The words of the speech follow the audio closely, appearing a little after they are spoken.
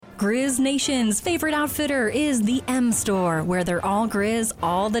Grizz Nation's favorite outfitter is the M Store, where they're all Grizz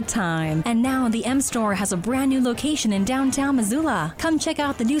all the time. And now the M Store has a brand new location in downtown Missoula. Come check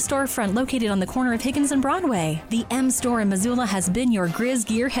out the new storefront located on the corner of Higgins and Broadway. The M Store in Missoula has been your Grizz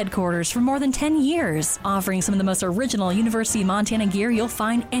gear headquarters for more than 10 years, offering some of the most original University of Montana gear you'll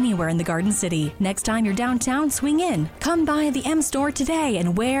find anywhere in the Garden City. Next time you're downtown, swing in. Come by the M Store today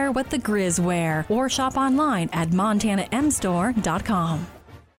and wear what the Grizz wear, or shop online at montanamstore.com.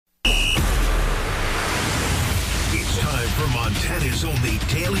 It's time for Montana's only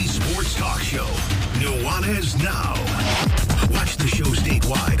daily sports talk show, Nuanez Now. Watch the show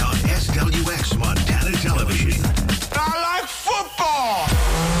statewide on SWX Montana Television. I like football!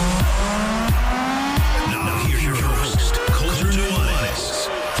 Now here's your host, Colter Nuanez.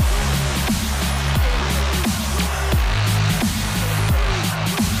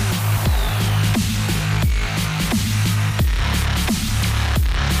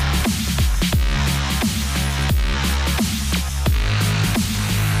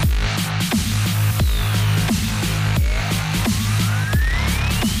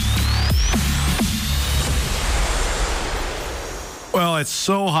 Well, it's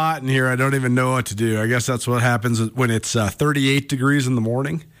so hot in here, I don't even know what to do. I guess that's what happens when it's 38 degrees in the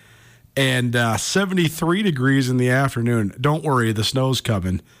morning and 73 degrees in the afternoon. Don't worry, the snow's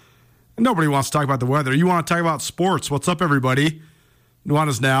coming. Nobody wants to talk about the weather. You want to talk about sports. What's up, everybody?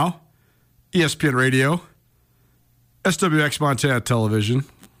 Nuanez Now, ESPN Radio, SWX Montana Television,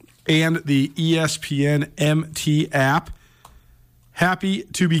 and the ESPN MT app. Happy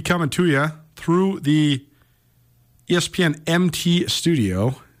to be coming to you through the ESPN MT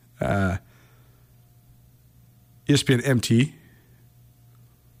studio, ESPN MT,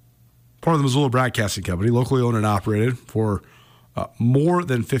 part of the Missoula Broadcasting Company, locally owned and operated for more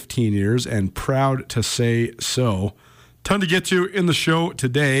than 15 years, and proud to say so. Ton to get to in the show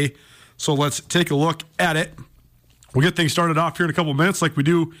today, so let's take a look at it. We'll get things started off here in a couple minutes like we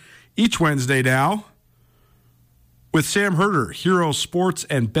do each Wednesday now, with Sam Herder, Hero Sports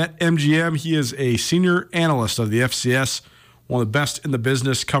and BetMGM. He is a senior analyst of the FCS, one of the best in the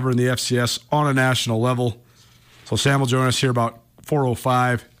business covering the FCS on a national level. So Sam will join us here about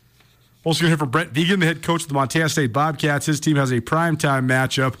 4:05. Also going to hear from Brent Vigen, the head coach of the Montana State Bobcats. His team has a primetime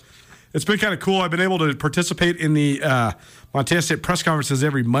matchup. It's been kind of cool. I've been able to participate in the Montana State press conferences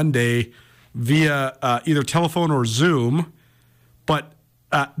every Monday via either telephone or Zoom. But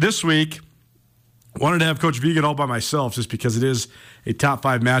this week, wanted to have Coach Vigen all by myself just because it is a top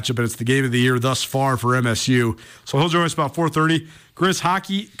 5 matchup, and it's the game of the year thus far for MSU. So he'll join us about 4:30. Grizz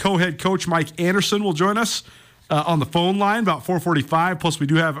Hockey co-head coach Mike Anderson will join us on the phone line about 4:45. Plus, we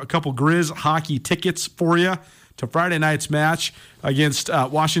do have a couple Grizz Hockey tickets for you to Friday night's match against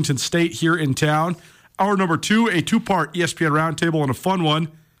Washington State here in town. Hour number 2, a 2-part ESPN Roundtable and a fun one.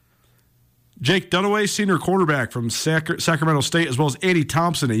 Jake Dunaway, senior quarterback from Sacramento State, as well as Andy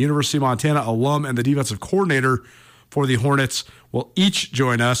Thompson, a University of Montana alum and the defensive coordinator for the Hornets, will each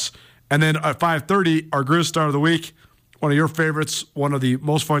join us. And then at 5:30, our Grizz Star of the Week, one of your favorites, one of the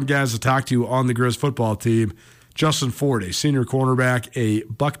most fun guys to talk to on the Grizz football team, Justin Ford, a senior cornerback, a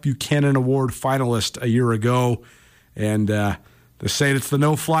Buck Buchanan Award finalist a year ago. And they're saying it's the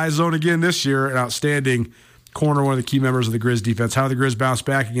no-fly zone again this year. An outstanding corner, one of the key members of the Grizz defense. How the Grizz bounce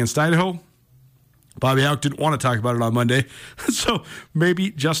back against Idaho? Bobby Houck didn't want to talk about it on Monday, so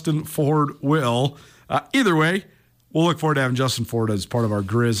maybe Justin Ford will. Either way, we'll look forward to having Justin Ford as part of our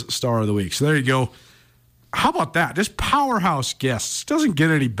Grizz Star of the Week. So there you go. How about that? Just powerhouse guests. Doesn't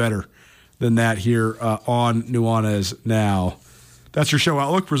get any better than that here on Nuanez Now. That's your show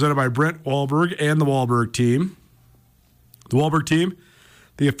outlook presented by Brent Wahlberg and the Wahlberg team. The Wahlberg team,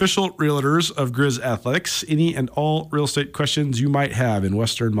 the official realtors of Grizz Athletics. Any and all real estate questions you might have in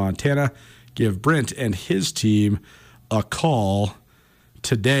Western Montana, give Brent and his team a call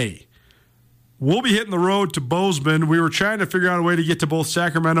today. We'll be hitting the road to Bozeman. We were trying to figure out a way to get to both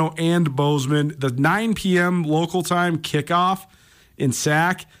Sacramento and Bozeman. The 9 p.m. local time kickoff in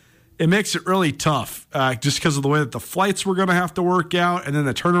Sac, it makes it really tough just because of the way that the flights were going to have to work out and then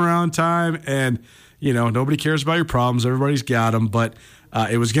the turnaround time. And, you know, nobody cares about your problems. Everybody's got them. But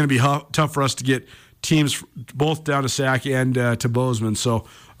it was going to be tough for us to get teams both down to Sac and to Bozeman. So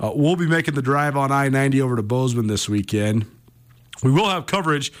we'll be making the drive on I-90 over to Bozeman this weekend. We will have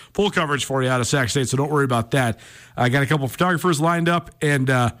coverage, full coverage for you out of Sac State, so don't worry about that. I got a couple of photographers lined up, and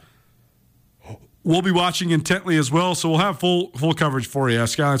we'll be watching intently as well, so we'll have full coverage for you,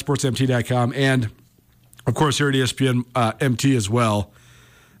 SkylineSportsMT.com, and, of course, here at ESPN MT as well.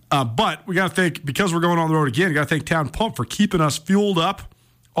 But we got to thank, because we're going on the road again, we got to thank Town Pump for keeping us fueled up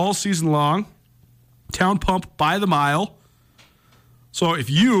all season long. Town Pump by the mile. So if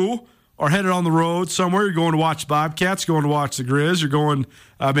you are headed on the road somewhere, you're going to watch Bobcats, going to watch the Grizz, you're going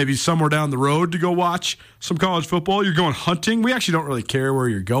maybe somewhere down the road to go watch some college football, you're going hunting. We actually don't really care where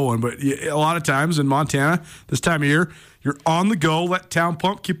you're going, but a lot of times in Montana, this time of year, you're on the go. Let Town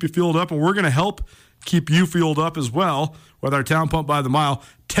Pump keep you fueled up, and we're going to help keep you fueled up as well with our Town Pump by the Mile.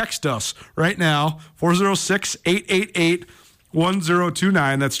 Text us right now,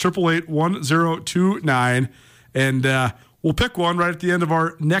 406-888-1029. That's 888-1029. And we'll pick one right at the end of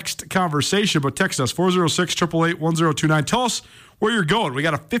our next conversation, but text us, 406-888-1029. Tell us where you're going. We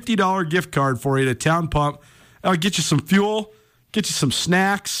got a $50 gift card for you to Town Pump. I'll get you some fuel, get you some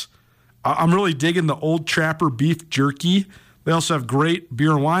snacks. I'm really digging the Old Trapper beef jerky. They also have great beer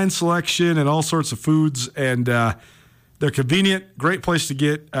and wine selection and all sorts of foods, and they're convenient. Great place to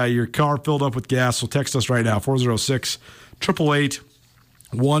get your car filled up with gas. So text us right now,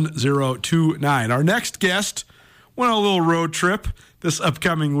 406-888-1029. Our next guest went on a little road trip this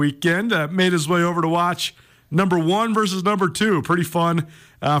upcoming weekend. Made his way over to watch number 1 versus number 2. Pretty fun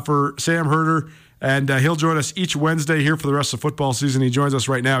for Sam Herder. And he'll join us each Wednesday here for the rest of football season. He joins us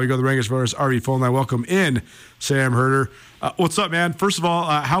right now. We go to the Rangers Brothers RV phone line. Welcome in, Sam Herder. What's up, man? First of all,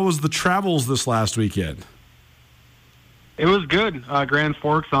 how was the travels this last weekend? It was good. Grand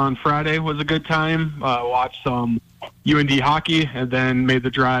Forks on Friday was a good time. Watched some UND hockey, and then made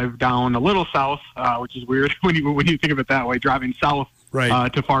the drive down a little south, which is weird when you think of it that way, driving south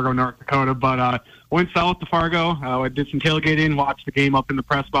to Fargo, North Dakota. But went south to Fargo. I did some tailgating, watched the game up in the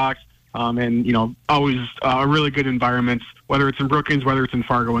press box. And, always a really good environment, whether it's in Brookings, whether it's in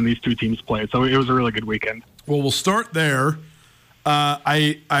Fargo, when these two teams played. So it was a really good weekend. Well, we'll start there.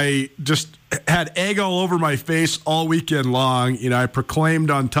 I just had egg all over my face all weekend long. I proclaimed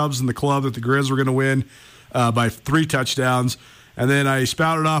on Tubbs and the Club that the Grizz were going to win by 3 touchdowns. And then I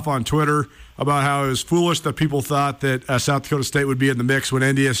spouted off on Twitter about how it was foolish that people thought that South Dakota State would be in the mix when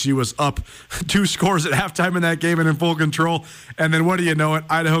NDSU was up 2 scores at halftime in that game and in full control. And then what do you know it?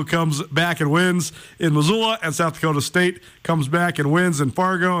 Idaho comes back and wins in Missoula, and South Dakota State comes back and wins in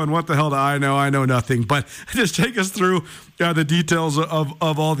Fargo. And what the hell do I know? I know nothing. But just take us through the details of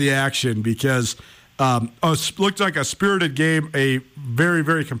all the action, because it looked like a spirited game, a very,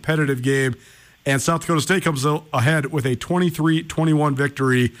 very competitive game. And South Dakota State comes ahead with a 23-21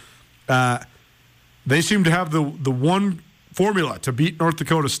 victory. They seem to have the one formula to beat North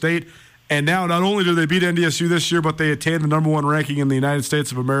Dakota State. And now not only do they beat NDSU this year, but they attain the number 1 ranking in the United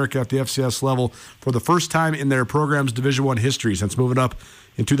States of America at the FCS level for the first time in their program's Division I history since moving up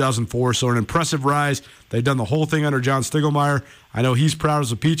in 2004. So an impressive rise. They've done the whole thing under John Stiegelmeier. I know he's proud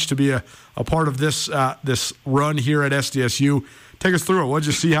as a peach to be a part of this run here at SDSU. Take us through it. What did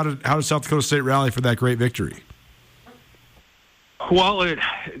you see? How did South Dakota State rally for that great victory? Well,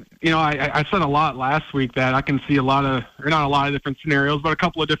 I said a lot last week that I can see not a lot of different scenarios, but a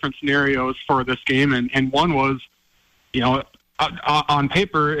couple of different scenarios for this game. And one was, on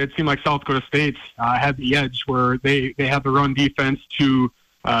paper, it seemed like South Dakota State had the edge, where they had the run defense to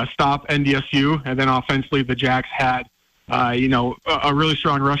stop NDSU, and then offensively the Jacks had a really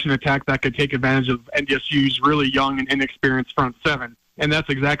strong rushing attack that could take advantage of NDSU's really young and inexperienced front seven. And that's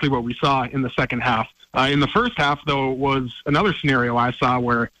exactly what we saw in the second half. In the first half, though, was another scenario I saw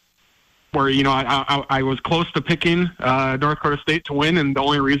where I was close to picking North Dakota State to win, and the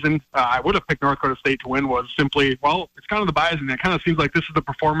only reason I would have picked North Dakota State to win was simply, it's kind of the bias, and it kind of seems like this is the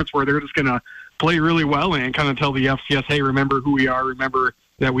performance where they're just going to play really well and kind of tell the FCS, hey, remember who we are, remember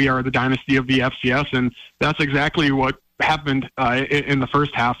that we are the dynasty of the FCS, and that's exactly what happened in the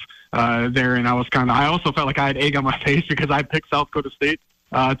first half there. And I also felt like I had egg on my face because I picked South Dakota State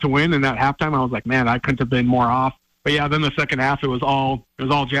to win, and that halftime I was like, man, I couldn't have been more off. But yeah, then the second half it was all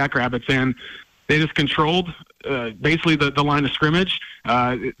Jackrabbits, and they just controlled basically the line of scrimmage.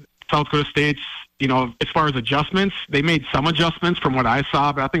 South Dakota State's, as far as adjustments, they made some adjustments from what I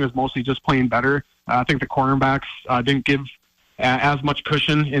saw, but I think it was mostly just playing better. I think the cornerbacks didn't give as much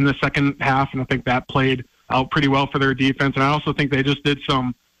cushion in the second half, and I think that played out pretty well for their defense. And I also think they just did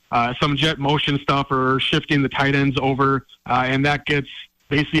some jet motion stuff or shifting the tight ends over, and that gets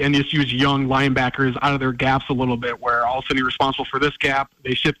basically NDSU's young linebackers out of their gaps a little bit, where all of a sudden you're responsible for this gap,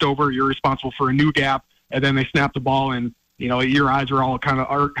 they shift over, you're responsible for a new gap, and then they snap the ball, and your eyes are all kind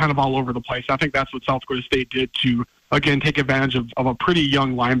of all over the place. I think that's what South Dakota State did to, again, take advantage of a pretty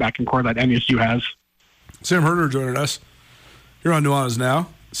young linebacking core that NDSU has. Sam Herder joining us. You're on Nuanez Now,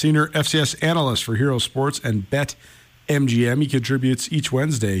 senior FCS analyst for Hero Sports and BetMGM. He contributes each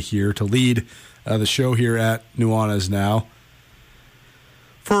Wednesday here to lead the show here at Nuanez Now.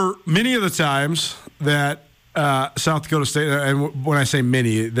 For many of the times that South Dakota State, and when I say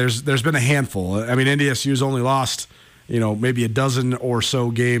many, there's been a handful. I mean, NDSU's only lost maybe a dozen or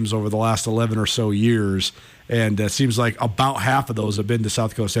so games over the last 11 or so years. And it seems like about half of those have been to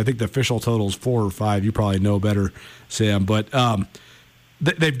South Dakota State. I think the official total is 4 or 5. You probably know better, Sam. But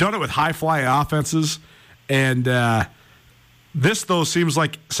they've done it with high-flying offenses. And this, though, seems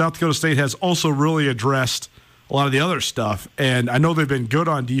like South Dakota State has also really addressed a lot of the other stuff. And I know they've been good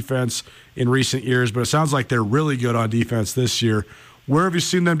on defense in recent years, but it sounds like they're really good on defense this year. Where have you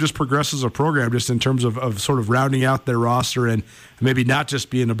seen them just progress as a program, just in terms of sort of rounding out their roster and maybe not just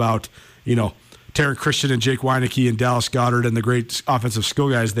being about, Taryn Christian and Jake Weineke and Dallas Goddard and the great offensive skill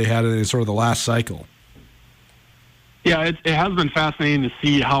guys they had in sort of the last cycle? Yeah, it has been fascinating to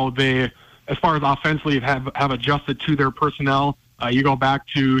see how they, as far as offensively, have adjusted to their personnel. You go back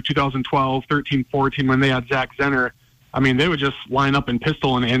to 2012, 13, 14, when they had Zach Zenner. I mean, they would just line up in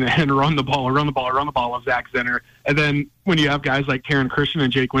pistol and run the ball with Zach Zenner. And then when you have guys like Taryn Christian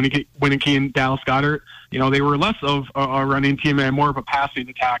and Jake Weineke and Dallas Goddard, they were less of a running team and more of a passing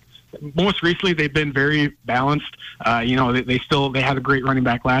attack. Most recently, they've been very balanced. They had a great running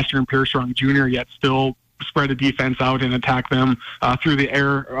back last year in Pierce Strong Jr., yet still spread the defense out and attack them through the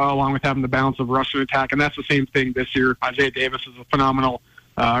air, along with having the balance of rush and attack. And that's the same thing this year. Isaiah Davis is a phenomenal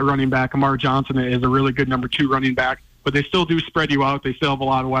running back. Amar Johnson is a really good number 2 running back. But they still do spread you out. They still have a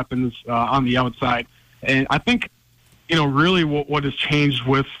lot of weapons on the outside. And I think, really what has changed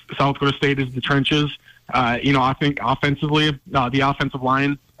with South Dakota State is the trenches. I think offensively, the offensive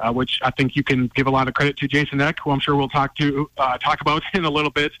line, which I think you can give a lot of credit to Jason Eck, who I'm sure we'll talk about in a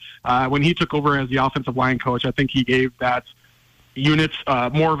little bit. When he took over as the offensive line coach, I think he gave that unit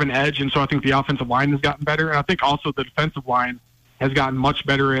more of an edge. And so I think the offensive line has gotten better. And I think also the defensive line has gotten much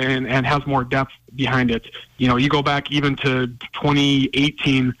better and has more depth behind it. You go back even to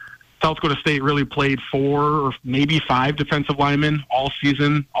 2018, South Dakota State really played 4 or maybe 5 defensive linemen all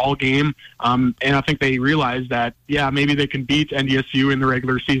season, all game. And I think they realized that, maybe they can beat NDSU in the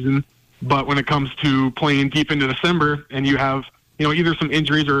regular season. But when it comes to playing deep into December and you have, either some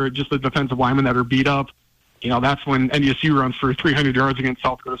injuries or just the defensive linemen that are beat up, that's when NDSU runs for 300 yards against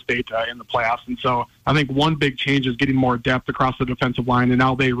South Dakota State in the playoffs. And so I think one big change is getting more depth across the defensive line, and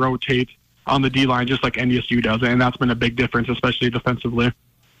now they rotate on the D-line just like NDSU does, and that's been a big difference, especially defensively.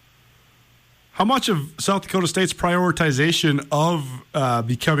 How much of South Dakota State's prioritization of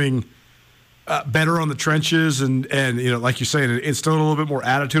becoming better on the trenches and like you say, instilling a little bit more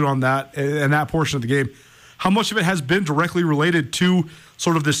attitude on that and that portion of the game, how much of it has been directly related to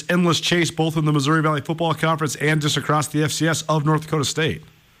sort of this endless chase, both in the Missouri Valley Football Conference and just across the FCS of North Dakota State?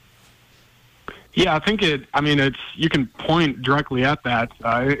 Yeah, I think you can point directly at that.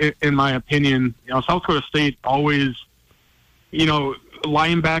 In my opinion, South Dakota State always,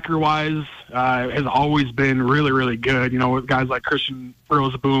 linebacker-wise, has always been really, really good. With guys like Christian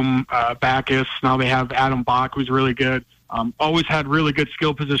Roseboom, Backus. Now they have Adam Bach, who's really good. Always had really good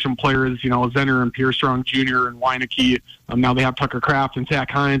skill position players, Zenner and Pierce Strong Jr. and Weineke. Now they have Tucker Kraft and Zach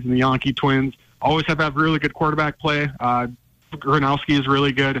Hines and the Yankee twins. Always have really good quarterback play. Gronowski is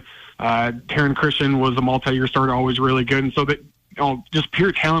really good. Taryn Christian was a multi-year starter, always really good. And so that, just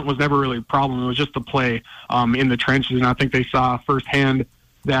pure talent was never really a problem. It was just the play in the trenches. And I think they saw firsthand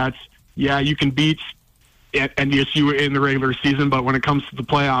that, you can beat NDSU in the regular season, but when it comes to the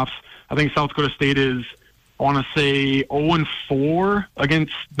playoffs, I think South Dakota State is, I want to say 0-4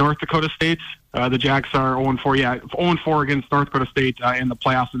 against North Dakota State. The Jacks are 0-4. 0-4 against North Dakota State in the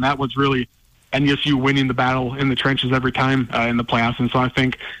playoffs, and that was really NDSU winning the battle in the trenches every time in the playoffs. And so I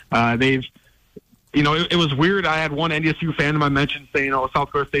think they've, it was weird. I had one NDSU fan in my mention saying, South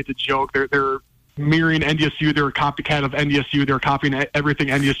Dakota State's a joke. They're mirroring NDSU. They're a copycat of NDSU. They're copying everything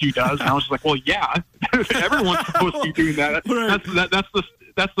NDSU does. And I was just like, well, yeah, everyone's supposed to be doing that.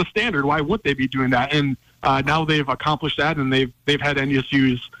 That's the standard. Why would they be doing that? And now they've accomplished that, and they've had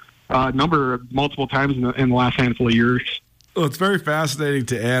NDSU's number multiple times in the last handful of years. Well, it's very fascinating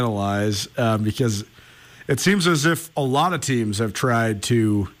to analyze because it seems as if a lot of teams have tried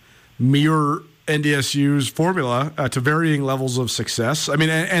to mirror NDSU's formula to varying levels of success. I mean,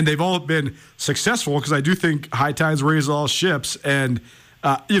 and they've all been successful because I do think high tides raise all ships. And,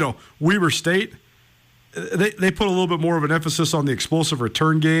 Weber State, they put a little bit more of an emphasis on the explosive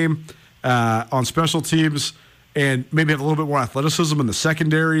return game, on special teams, and maybe have a little bit more athleticism in the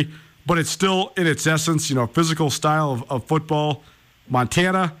secondary. But it's still, in its essence, physical style of football.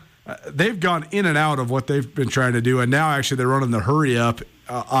 Montana, they've gone in and out of what they've been trying to do, and now actually they're running the hurry up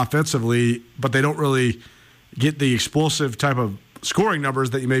offensively, but they don't really get the explosive type of scoring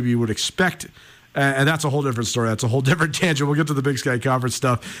numbers that you maybe would expect And that's a whole different story. That's a whole different tangent. We'll get to the Big Sky Conference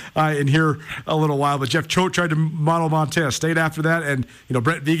stuff in here a little while. But Jeff Choate tried to model Montana State after that. And,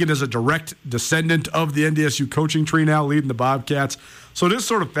 Brett Vigen is a direct descendant of the NDSU coaching tree now, leading the Bobcats. So it is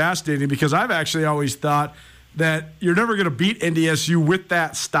sort of fascinating because I've actually always thought that you're never going to beat NDSU with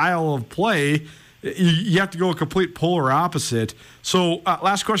that style of play. You have to go a complete polar opposite. So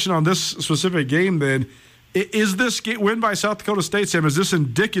last question on this specific game then. Is this win by South Dakota State, Sam, is this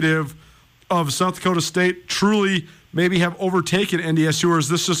indicative of South Dakota State truly maybe have overtaken NDSU, or is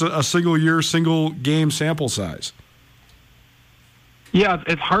this just a single-year, single-game sample size? Yeah,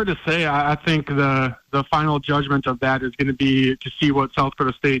 it's hard to say. I think the final judgment of that is going to be to see what South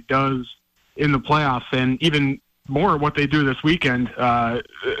Dakota State does in the playoffs, and even more what they do this weekend.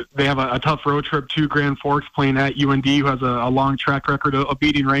 They have a tough road trip to Grand Forks, playing at UND, who has a long track record of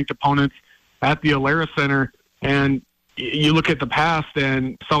beating ranked opponents at the Alara Center. And you look at the past,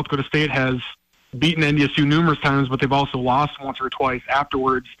 and South Dakota State has beaten NDSU numerous times, but they've also lost once or twice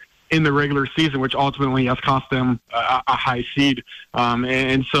afterwards in the regular season, which ultimately has cost them a high seed.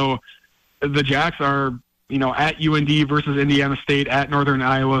 And so the Jacks are, at UND versus Indiana State, at Northern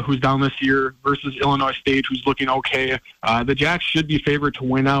Iowa, who's down this year, versus Illinois State, who's looking okay. The Jacks should be favored to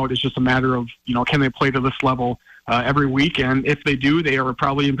win out. It's just a matter of, can they play to this level every week? And if they do, they are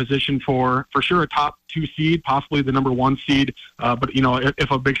probably in position for sure a top 2 seed, possibly the number 1 seed. But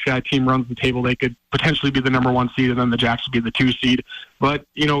if a Big Sky team runs the table, they could potentially be the number 1 seed, and then the Jacks would be the 2 seed. But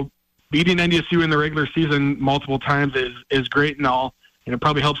beating NDSU in the regular season multiple times is great and all, and it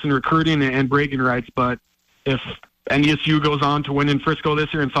probably helps in recruiting and bragging rights. But if NDSU goes on to win in Frisco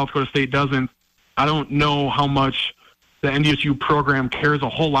this year and South Dakota State doesn't, I don't know how much the NDSU program cares a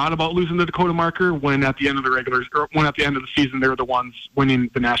whole lot about losing the Dakota Marker when at the end of the season they're the ones winning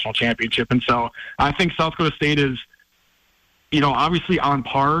the national championship. And so I think South Dakota State is, obviously on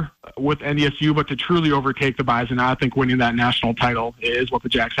par with NDSU, but to truly overtake the Bison, I think winning that national title is what the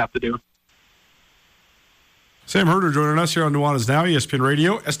Jacks have to do. Sam Herder joining us here on Nuanez Now, ESPN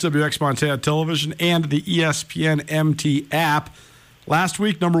Radio, SWX Montana Television, and the ESPN MT app. Last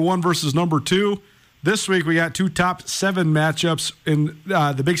week, number 1 versus number 2. This week, we got 2 top 7 matchups in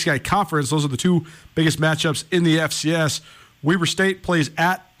the Big Sky Conference. Those are the 2 biggest matchups in the FCS. Weber State plays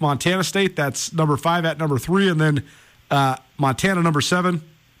at Montana State. That's number 5 at number 3. And then Montana, number 7,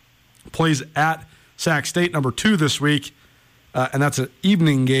 plays at Sac State, number 2 this week. And that's an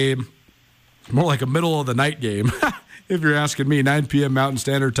evening game, more like a middle-of-the-night game, if you're asking me. 9 p.m. Mountain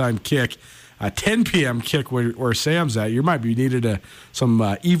Standard Time kick. 10 p.m. kick where Sam's at. You might be needed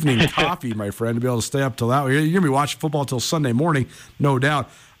some evening coffee, my friend, to be able to stay up till that. You're going to be watching football till Sunday morning, no doubt.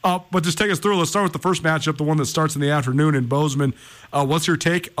 But just take us through. Let's start with the first matchup, the one that starts in the afternoon in Bozeman. What's your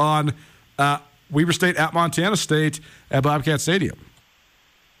take on Weber State at Montana State at Bobcat Stadium?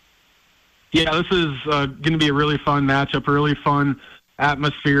 Yeah, this is going to be a really fun matchup, really fun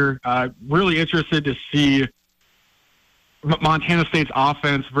atmosphere. Really interested to see Montana State's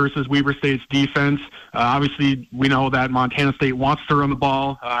offense versus Weber State's defense. Obviously, we know that Montana State wants to run the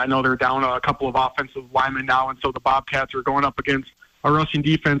ball. I know they're down a couple of offensive linemen now, and so the Bobcats are going up against a rushing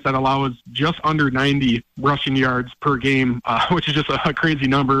defense that allows just under 90 rushing yards per game, which is just a crazy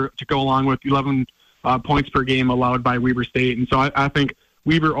number to go along with 11 points per game allowed by Weber State. And so I think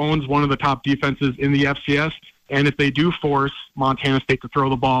Weber owns one of the top defenses in the FCS, and if they do force Montana State to throw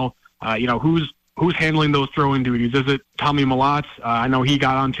the ball, who's handling those throwing duties? Is it Tommy Malott? I know he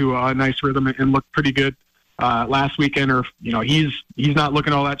got onto a nice rhythm and looked pretty good last weekend, or he's not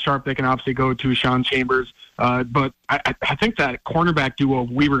looking all that sharp. They can obviously go to Sean Chambers, but I think that cornerback duo of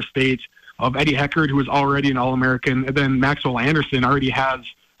Weber State, of Eddie Heckard, who is already an All-American, and then Maxwell Anderson already has,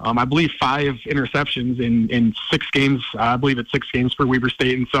 I believe, 5 interceptions in 6 games. I believe it's 6 games for Weber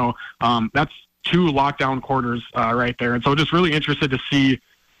State, and so that's 2 lockdown quarters right there. And so just really interested to see,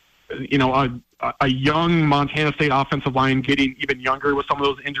 a young Montana State offensive line getting even younger with some of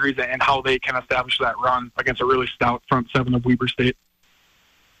those injuries, and how they can establish that run against a really stout front 7 of Weber State.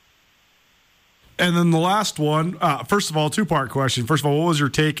 And then the last one, first of all, 2-part question. First of all, what was your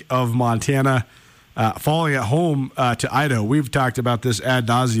take of Montana falling at home to Idaho? We've talked about this ad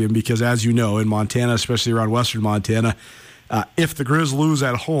nauseum because, as you know, in Montana, especially around western Montana, if the Grizz lose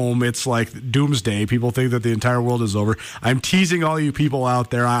at home, it's like doomsday. People think that the entire world is over. I'm teasing all you people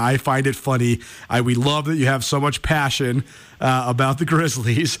out there. I find it funny. We love that you have so much passion about the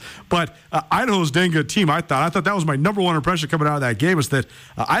Grizzlies. But Idaho's a dang good team, I thought. I thought that was my number 1 impression coming out of that game, is that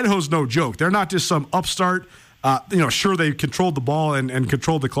Idaho's no joke. They're not just some upstart Sure, they controlled the ball and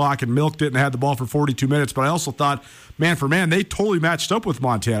controlled the clock and milked it and had the ball for 42 minutes, but I also thought, man for man, they totally matched up with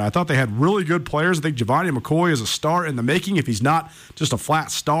Montana. I thought they had really good players. I think Giovanni McCoy is a star in the making if he's not just a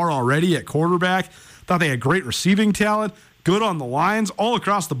flat star already at quarterback. I thought they had great receiving talent, good on the lines, all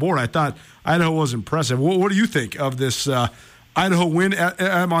across the board. I thought Idaho was impressive. What do you think of this Idaho win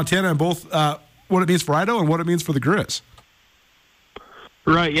at Montana, and both what it means for Idaho and what it means for the Grizz?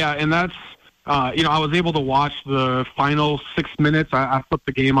 Right, yeah, and that's, I was able to watch the final 6 minutes. I flipped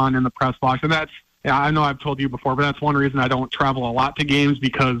the game on in the press box, and that's, I know I've told you before, but that's one reason I don't travel a lot to games,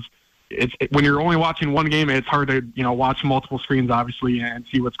 because when you're only watching one game, it's hard to, watch multiple screens, obviously, and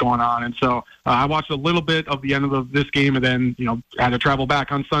see what's going on. And so I watched a little bit of the end of this game, and then, had to travel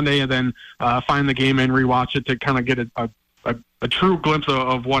back on Sunday and then find the game and rewatch it to kind of get a true glimpse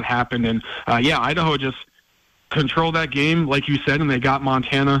of what happened. And, Idaho just controlled that game, like you said, and they got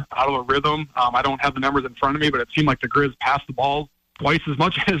Montana out of a rhythm. I don't have the numbers in front of me, but it seemed like the Grizz passed the ball twice as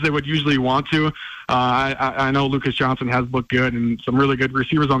much as they would usually want to. I know Lucas Johnson has looked good and some really good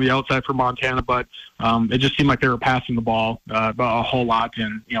receivers on the outside for Montana, but it just seemed like they were passing the ball a whole lot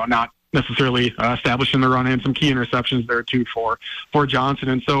and, not necessarily establishing the run, and some key interceptions there too for Johnson.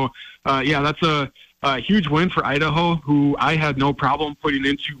 And so, that's a huge win for Idaho, who I had no problem putting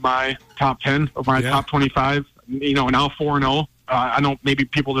into my top 10 of my top 25, now 4-0. I know maybe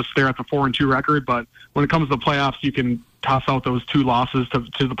people just stare at the 4-2 record, but when it comes to the playoffs, you can toss out those 2 losses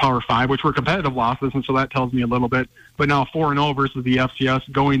to the Power 5, which were competitive losses, and so that tells me a little bit. But now 4-0 versus the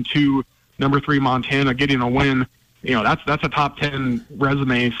FCS, going to number 3 Montana, getting a win, that's a top 10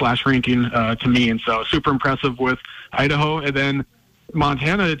 resume / ranking to me, and so super impressive with Idaho. And then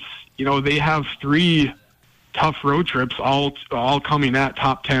Montana, it's they have 3 tough road trips, all coming at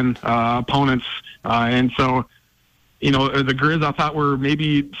top 10 opponents, and so. The Grizz, I thought, were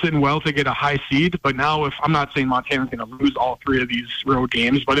maybe sitting well to get a high seed, but now I'm not saying Montana's going to lose all 3 of these road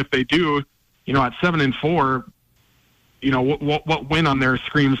games, but if they do, at 7-4, what win on there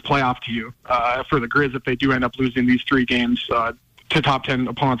screams playoff to you for the Grizz if they do end up losing these 3 games to top 10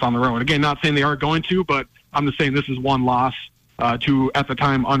 opponents on the road. Again, not saying they are going to, but I'm just saying this is one loss to, at the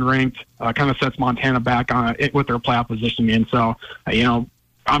time, unranked, kind of sets Montana back on it with their playoff positioning. And so,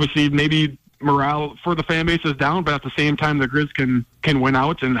 obviously maybe morale for the fan base is down, but at the same time, the Grizz can win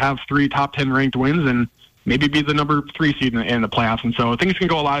out and have 3 top 10 ranked wins and maybe be the number 3 seed in the playoffs. And so things can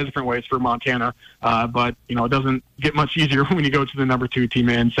go a lot of different ways for Montana, but it doesn't get much easier when you go to the number 2 team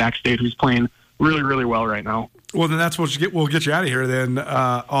in Sac State, who's playing really, really well right now. Well, then that's what we'll get you out of here then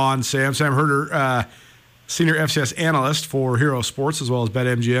on Sam Herder, senior FCS analyst for Hero Sports as well as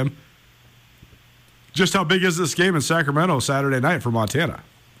BetMGM. Just how big is this game in Sacramento Saturday night for Montana?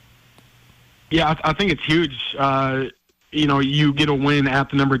 Yeah, I think it's huge. You get a win at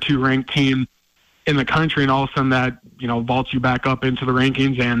the number 2 ranked team in the country, and all of a sudden that, vaults you back up into the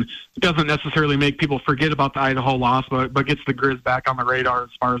rankings, and it doesn't necessarily make people forget about the Idaho loss, but gets the Grizz back on the radar as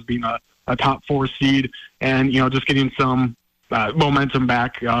far as being a top 4 seed and, just getting some momentum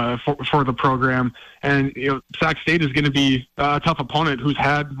back for the program. And, Sac State is going to be a tough opponent who's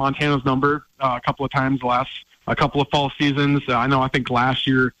had Montana's number a couple of times the last a couple of fall seasons. I think last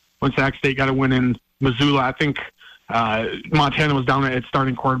year, when Sac State got a win in Missoula, I think Montana was down at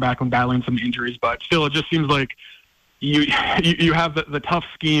starting quarterback when battling some injuries. But still, it just seems like you have the tough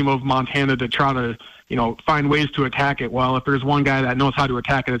scheme of Montana to try to find ways to attack it. Well, if there's one guy that knows how to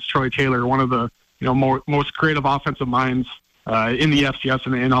attack it, it's Troy Taylor, one of the most creative offensive minds in the FCS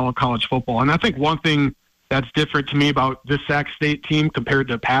and in all of college football. And I think one thing that's different to me about this Sac State team compared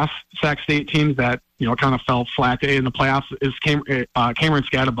to past Sac State teams that kind of fell flat in the playoffs is Cameron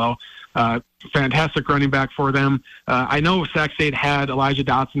Scadabo. Fantastic running back for them. I know Sac State had Elijah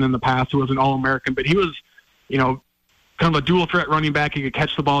Dotson in the past, who was an All-American, but he was, kind of a dual threat running back. He could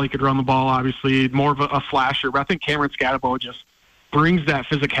catch the ball, he could run the ball, obviously, more of a slasher. But I think Cameron Scadabo just brings that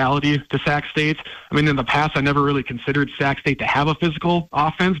physicality to Sac State. I mean, in the past, I never really considered Sac State to have a physical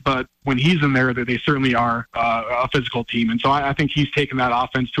offense, but when he's in there, they certainly are a physical team. And so I think he's taken that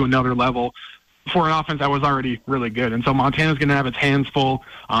offense to another level for an offense that was already really good. And so Montana's going to have its hands full,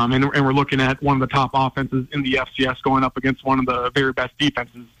 and we're looking at one of the top offenses in the FCS going up against one of the very best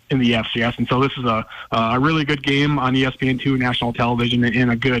defenses in the FCS. And so this is a really good game on ESPN2 national television,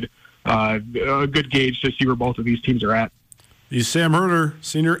 and a good gauge to see where both of these teams are at. He's Sam Herder,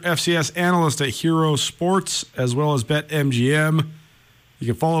 senior FCS analyst at Hero Sports, as well as BetMGM. You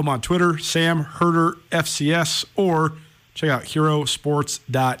can follow him on Twitter, Sam Herder FCS, or check out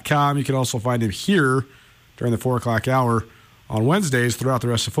herosports.com. You can also find him here during the 4 o'clock hour on Wednesdays throughout the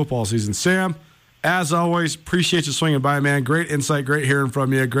rest of football season. Sam, as always, appreciate you swinging by, man. Great insight, great hearing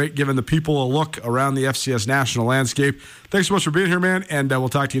from you, great giving the people a look around the FCS national landscape. Thanks so much for being here, man, and we'll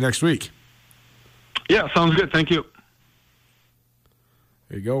talk to you next week. Yeah, sounds good. Thank you.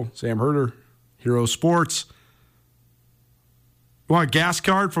 There you go. Sam Herder, Hero Sports. You want a gas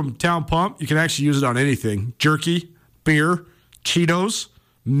card from Town Pump? You can actually use it on anything. Jerky, beer, Cheetos,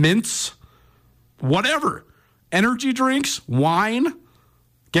 mints, whatever. Energy drinks, wine.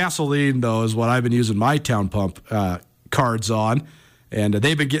 Gasoline, though, is what I've been using my Town Pump cards on. And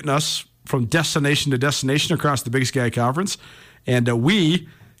they've been getting us from destination to destination across the Big Sky Conference. And we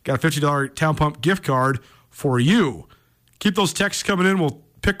got a $50 Town Pump gift card for you. Keep those texts coming in. We'll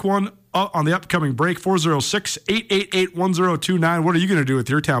pick one up on the upcoming break. 406-888-1029. What are you going to do with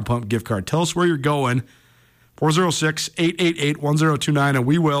your Town Pump gift card? Tell us where you're going. 406-888-1029, and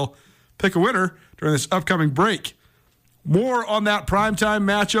we will pick a winner during this upcoming break. More on that primetime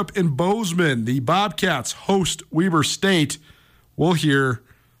matchup in Bozeman. The Bobcats host Weber State. We'll hear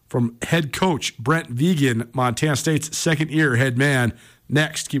from head coach Brent Vigen, Montana State's second-year head man.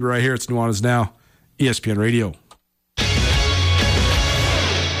 Next, keep it right here. It's Nuanez Now, ESPN Radio.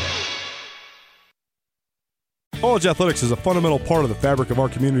 College athletics is a fundamental part of the fabric of our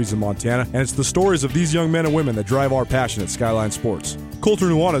communities in Montana, and it's the stories of these young men and women that drive our passion at Skyline Sports. Colter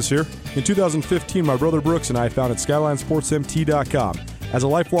Nuanez here. In 2015, my brother Brooks and I founded SkylineSportsMT.com. As a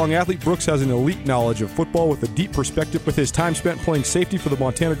lifelong athlete, Brooks has an elite knowledge of football with a deep perspective with his time spent playing safety for the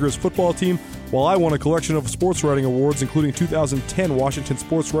Montana Grizz football team, while I won a collection of sports writing awards, including 2010 Washington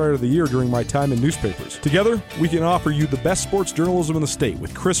Sports Writer of the Year during my time in newspapers. Together, we can offer you the best sports journalism in the state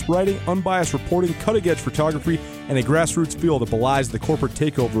with crisp writing, unbiased reporting, cutting-edge photography, and a grassroots feel that belies the corporate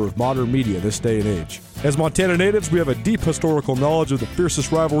takeover of modern media this day and age. As Montana natives, we have a deep historical knowledge of the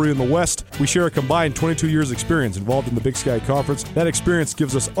fiercest rivalry in the West. We share a combined 22 years experience involved in the Big Sky Conference. That experience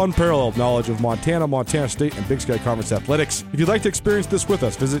gives us unparalleled knowledge of Montana, Montana State, and Big Sky Conference athletics. If you'd like to experience this with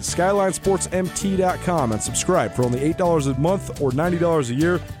us, visit SkylineSportsMT.com and subscribe for only $8 a month or $90 a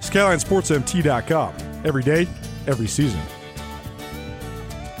year. SkylineSportsMT.com. Every day, every season.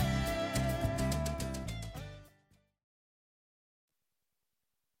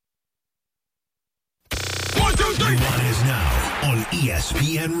 Nuanez Now on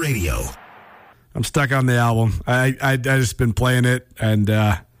ESPN Radio. I'm stuck on the album. I just been playing it, and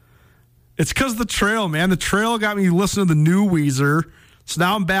it's because of the Trail, man. The Trail got me listening to the new Weezer, so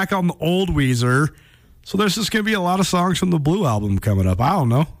now I'm back on the old Weezer. So there's just going to be a lot of songs from the Blue album coming up. I don't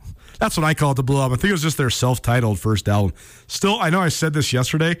know. That's what I call it, the Blue album. I think it was just their self-titled first album. Still, I know I said this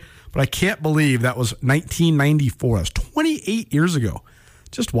yesterday, but I can't believe that was 1994. That was 28 years ago.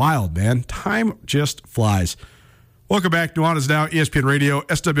 Just wild, man. Time just flies. Welcome back. Nuanez Now, ESPN Radio,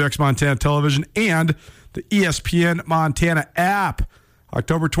 SWX Montana Television, and the ESPN Montana app.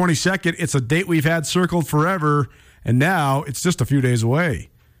 October 22nd, it's a date we've had circled forever, and now it's just a few days away.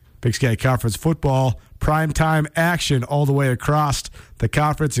 Big Sky Conference football, primetime action all the way across the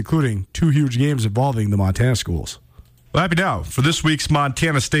conference, including 2 huge games involving the Montana schools. Well, happy now for this week's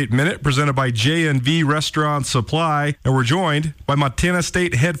Montana State Minute, presented by J&V Restaurant Supply. And we're joined by Montana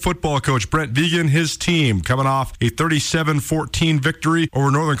State head football coach Brent Vigen, his team, coming off a 37-14 victory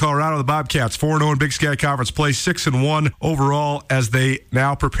over Northern Colorado. The Bobcats, 4-0 in Big Sky Conference play, 6-1 overall as they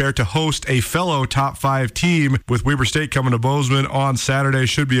now prepare to host a fellow top 5 team with Weber State coming to Bozeman on Saturday.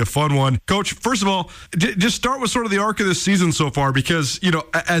 Should be a fun one. Coach, first of all, just start with sort of the arc of this season so far, because, you know,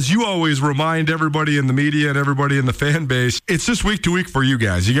 as you always remind everybody in the media and everybody in the fan base, it's just week to week for you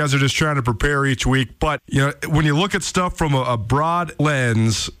guys. You guys are just trying to prepare each week. But, you know, when you look at stuff from a broad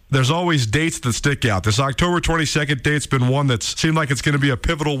lens, there's always dates that stick out. This October 22nd date's been one that's seemed like it's going to be a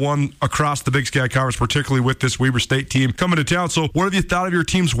pivotal one across the Big Sky Conference, particularly with this Weber State team coming to town. So what have you thought of your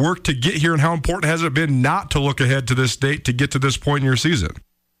team's work to get here, and how important has it been not to look ahead to this date to get to this point in your season?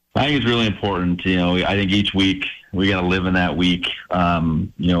 I think it's really important. You know, I think each week we got to live in that week.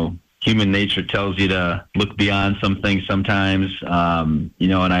 You know, human nature tells you to look beyond some things sometimes. You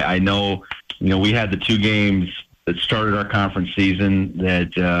know, and I know, you know, we had the 2 games that started our conference season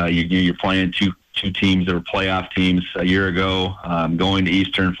that you're playing two teams that were playoff teams a year ago, going to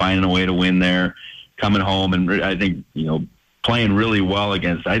Eastern, finding a way to win there, coming home, and I think, you know, playing really well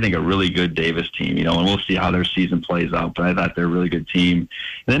against, I think, a really good Davis team, you know, and we'll see how their season plays out, but I thought they're a really good team.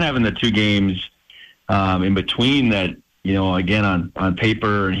 And then having the 2 games in between that, you know, again, on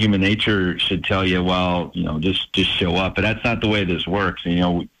paper and human nature should tell you, well, you know, just show up. But that's not the way this works.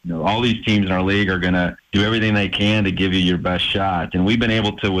 You know, all these teams in our league are going to do everything they can to give you your best shot. And we've been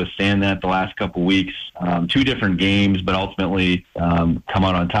able to withstand that the last couple of weeks, 2 different games, but ultimately come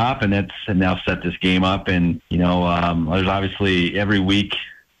out on top. And that's now set this game up. And, you know, there's obviously every week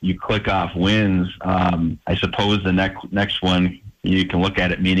you click off wins. I suppose the next one, you can look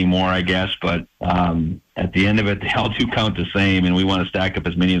at it meaning more, I guess, but at the end of it, they all do count the same, and we want to stack up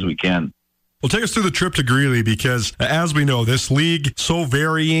as many as we can. Well, take us through the trip to Greeley, because as we know, this league so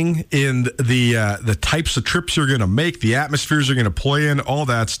varying in the types of trips you're going to make, the atmospheres you're going to play in, all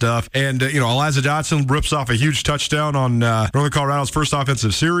that stuff. And, Eliza Dotson rips off a huge touchdown on Northern Colorado's first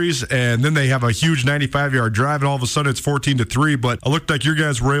offensive series, and then they have a huge 95-yard drive, and all of a sudden it's 14-3. But it looked like you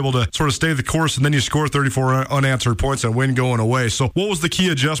guys were able to sort of stay the course, and then you score 34 unanswered points and win going away. So what was the key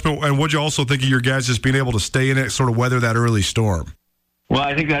adjustment, and what did you also think of your guys just being able to stay in it, sort of weather that early storm? Well,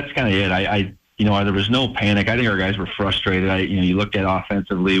 I think that's kind of it. There was no panic. I think our guys were frustrated. You looked at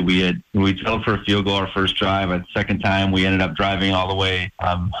offensively, we settled for a field goal our first drive. At the second time, we ended up driving all the way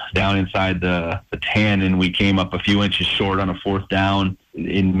down inside the 10, and we came up a few inches short on a fourth down.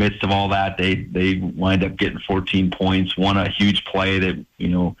 In the midst of all that, they wind up getting 14 points, won a huge play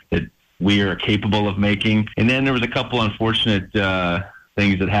that we are capable of making. And then there was a couple unfortunate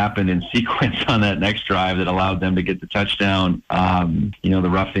things that happened in sequence on that next drive that allowed them to get the touchdown. The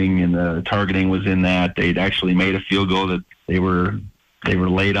roughing and the targeting was in that. They'd actually made a field goal that they were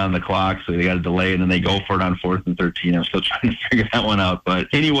late on the clock, so they got a delay, and then they go for it on 4th and 13. I'm still trying to figure that one out. But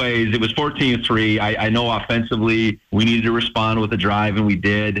anyways, it was 14-3. I know offensively we needed to respond with a drive, and we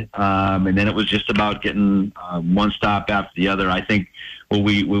did. And then it was just about getting one stop after the other. I think what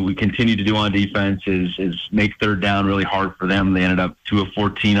we continue to do on defense is make third down really hard for them. They ended up 2 of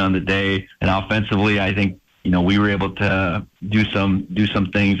 14 on the day. And offensively, I think we were able to do some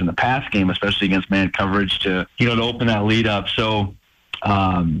things in the pass game, especially against man coverage, to open that lead up. So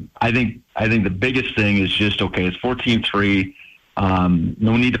I think the biggest thing is just, okay, it's 14-3.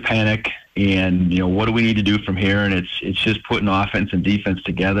 No need to panic. And, what do we need to do from here? And it's just putting offense and defense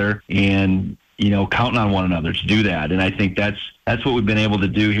together and, counting on one another to do that. And I think that's what we've been able to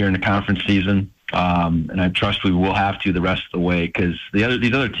do here in the conference season. And I trust we will have to the rest of the way, because these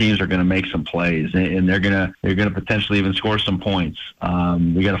other teams are going to make some plays, and they're going to potentially even score some points.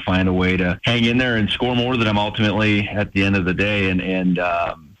 We got to find a way to hang in there and score more than them ultimately at the end of the day. And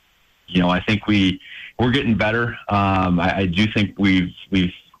I think we're getting better. I do think we've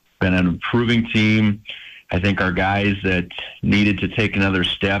been an improving team. I think our guys that needed to take another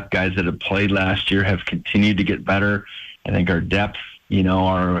step, guys that have played last year, have continued to get better. I think our depth,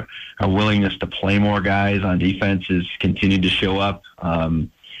 our willingness to play more guys on defense has continued to show up. And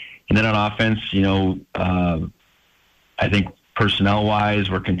then on offense, I think personnel-wise,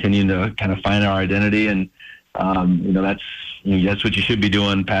 we're continuing to kind of find our identity, and that's what you should be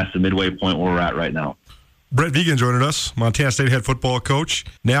doing past the midway point where we're at right now. Brett Vigen joining us, Montana State head football coach.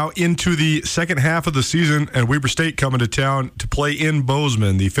 Now into the second half of the season, and Weber State coming to town to play in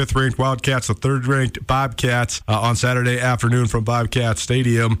Bozeman. The 5th-ranked Wildcats, the 3rd-ranked Bobcats on Saturday afternoon from Bobcat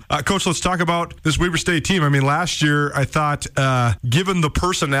Stadium. Coach, let's talk about this Weber State team. I mean, last year, I thought, given the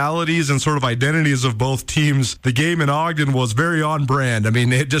personalities and sort of identities of both teams, the game in Ogden was very on brand. I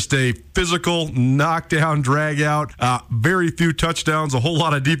mean, just a physical knockdown, drag out, very few touchdowns, a whole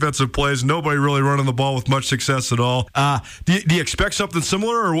lot of defensive plays, nobody really running the ball with much success at all. Do you expect something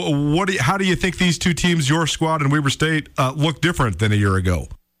similar, or how do you think these two teams, your squad and Weber State, look different than a year ago?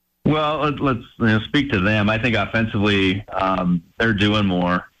 Well, let's speak to them. I think offensively, they're doing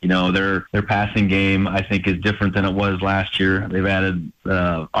more. Their passing game, I think, is different than it was last year. They've added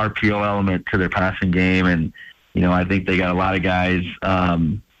RPO element to their passing game, and I think they got a lot of guys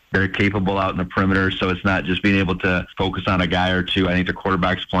very capable out in the perimeter, so it's not just being able to focus on a guy or two. I think the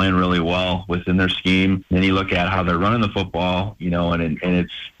quarterback's playing really well within their scheme. Then you look at how they're running the football, and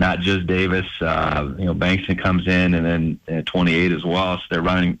it's not just Davis. Bankston comes in, and then at 28 as well, so they're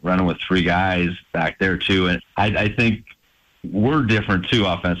running with 3 guys back there too. And I think we're different too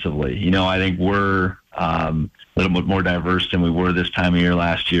offensively. I think we're a little bit more diverse than we were this time of year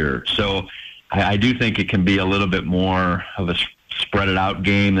last year. So I do think it can be a little bit more of a spread it out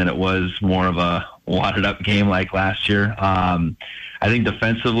game than it was more of a wadded up game like last year. I think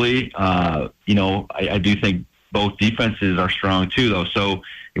defensively, I do think both defenses are strong too, though. So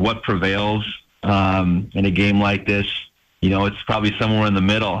what prevails in a game like this? It's probably somewhere in the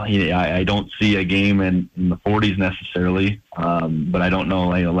middle. I don't see a game in the 40s necessarily, but I don't know.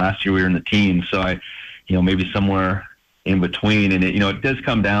 Last year we were in the teens, so maybe somewhere in between. And it does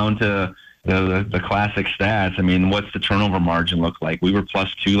come down to the classic stats. I mean, what's the turnover margin look like? We were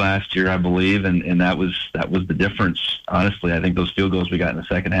 +2 last year, I believe, and that was the difference. Honestly, I think those field goals we got in the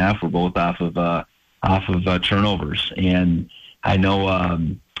second half were both off of turnovers. And I know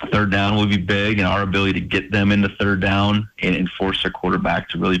third down will be big, and our ability to get them into third down and force their quarterback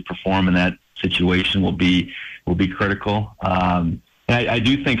to really perform in that situation will be critical. And And I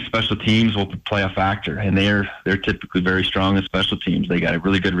do think special teams will play a factor, and they're typically very strong in special teams. They got a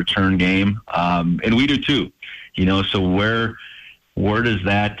really good return game, and we do too. So where does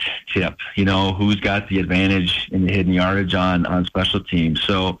that tip? Who's got the advantage in the hidden yardage on special teams?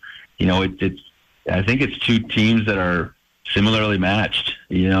 So, I think it's two teams that are similarly matched,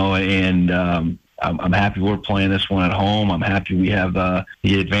 and I'm happy we're playing this one at home. I'm happy we have the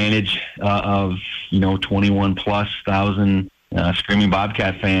advantage of 21,000+ screaming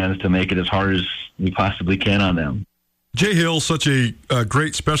Bobcat fans to make it as hard as we possibly can on them. Jay Hill, such a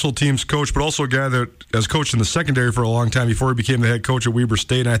great special teams coach, but also a guy that has coached in the secondary for a long time before he became the head coach at Weber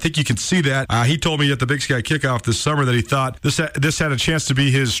State. And I think you can see that. He told me at the Big Sky kickoff this summer that he thought this had a chance to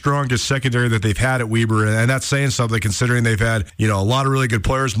be his strongest secondary that they've had at Weber. And that's saying something considering they've had, a lot of really good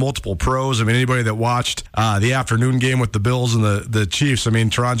players, multiple pros. I mean, anybody that watched the afternoon game with the Bills and the Chiefs,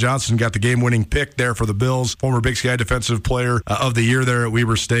 Teron Johnson got the game-winning pick there for the Bills, former Big Sky Defensive Player of the Year there at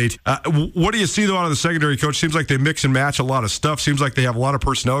Weber State. What do you see, though, out of the secondary, Coach? Seems like they mix and match a lot of stuff. Seems like they have a lot of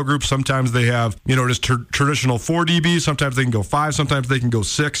personnel groups. Sometimes they have, just traditional 4 DBs. Sometimes they can go 5. Sometimes they can go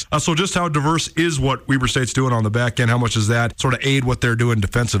 6. So just how diverse is what Weber State's doing on the back end? How much does that sort of aid what they're doing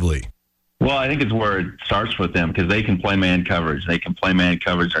defensively? Well, I think it's where it starts with them because they can play man coverage. They can play man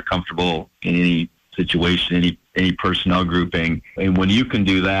coverage. They're comfortable in any situation, any personnel grouping. And when you can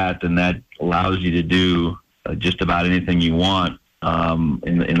do that, then that allows you to do just about anything you want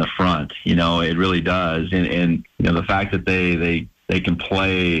in the front. It really does. And the fact that they can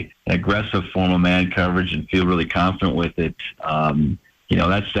play an aggressive form of man coverage and feel really confident with it,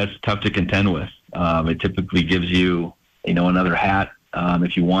 that's tough to contend with. It typically gives you, another hat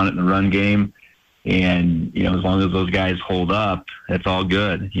if you want it in the run game. And, as long as those guys hold up, that's all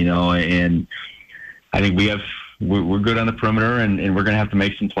good, and I think we're good on the perimeter and we're going to have to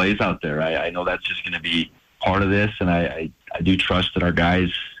make some plays out there. I know that's just going to be part of this. And I do trust that our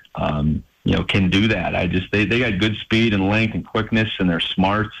guys, can do that. They got good speed and length and quickness, and they're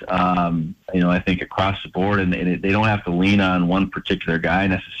smart. I think across the board, and they don't have to lean on one particular guy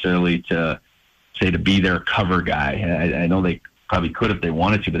necessarily to be their cover guy. I know they probably could if they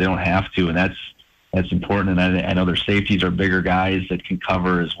wanted to, but they don't have to, and that's important. And I know their safeties are bigger guys that can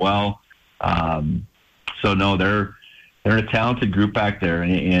cover as well. So no, they're a talented group back there,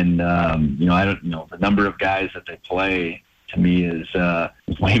 and I don't the number of guys that they play to me is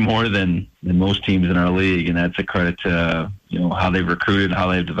way more than most teams in our league, and that's a credit to how they've recruited, how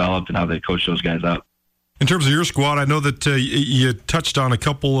they've developed, and how they coach those guys up. In terms of your squad, I know that you touched on a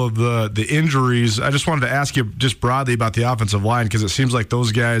couple of the injuries. I just wanted to ask you just broadly about the offensive line because it seems like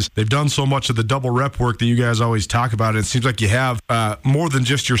those guys, they've done so much of the double rep work that you guys always talk about. It seems like you have more than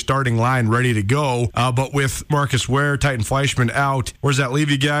just your starting line ready to go. But with Marcus Ware, Titan Fleischman out, where does that leave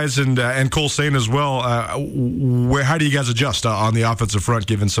you guys? And Cole Sain as well. How do you guys adjust on the offensive front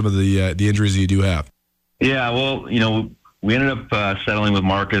given some of the injuries that you do have? Yeah, well, we ended up settling with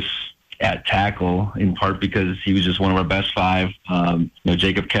Marcus at tackle, in part because he was just one of our best 5.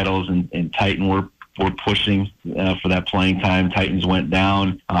 Jacob Kettles and Titan were pushing for that playing time. Titans went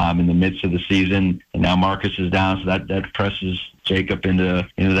down in the midst of the season, and now Marcus is down, so that presses Jacob into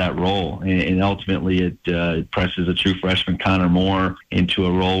that role, and ultimately it presses a true freshman Connor Moore into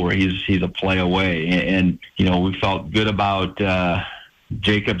a role where he's a play away. And we felt good about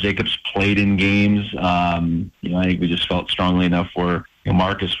Jacob's played in games. I think we just felt strongly enough where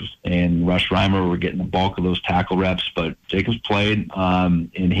Marcus and Rush Reimer were getting the bulk of those tackle reps, but Jacob's played,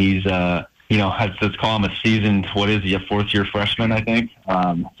 and he's, let's call him a seasoned, what is he, a 4th-year freshman, I think,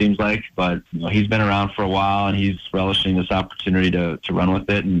 seems like. But, he's been around for a while, and he's relishing this opportunity to run with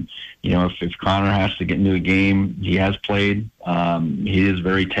it. And, if Connor has to get into a game, he has played. He is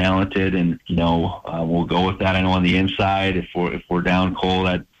very talented, and, we'll go with that. I know on the inside, if we're down Cole,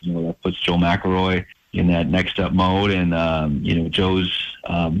 that puts Joe McElroy in that next up mode, and Joe's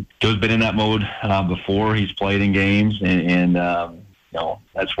been in that mode before. He's played in games, and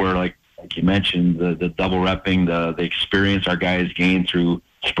that's where like you mentioned the double repping, the experience our guys gain through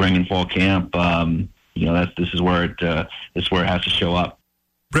spring and fall camp. This is where it has to show up.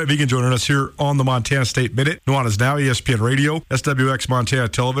 Brett Vigen joining us here on the Montana State Minute. Nuanez Now, ESPN Radio, SWX Montana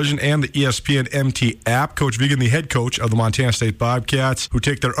Television, and the ESPN MT app. Coach Vigen, the head coach of the Montana State Bobcats, who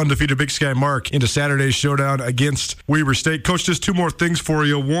take their undefeated Big Sky mark into Saturday's showdown against Weber State. Coach, just 2 more things for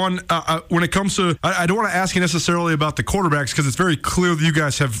you. One, when it comes to, I don't want to ask you necessarily about the quarterbacks because it's very clear that you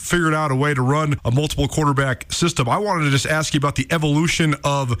guys have figured out a way to run a multiple quarterback system. I wanted to just ask you about the evolution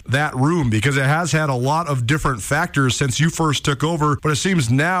of that room because it has had a lot of different factors since you first took over, but it seems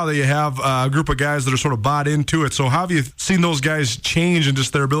now that you have a group of guys that are sort of bought into it. So how have you seen those guys change and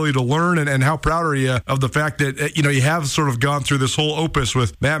just their ability to learn, and how proud are you of the fact that, you have sort of gone through this whole opus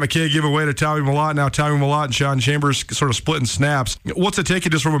with Matt McKay giving away to Tommy Mellott, now Tommy Mellott and Sean Chambers sort of splitting snaps. What's it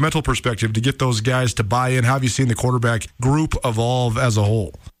taking just from a mental perspective to get those guys to buy in? How have you seen the quarterback group evolve as a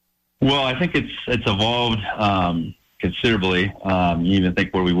whole? Well, I think it's evolved considerably. You even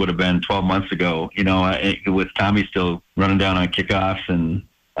think where we would have been 12 months ago, with Tommy still running down on kickoffs and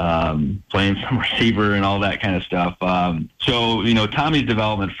playing some receiver and all that kind of stuff. So Tommy's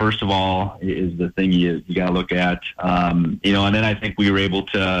development, first of all, is the thing you got to look at. And then I think we were able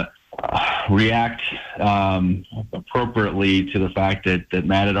to react appropriately to the fact that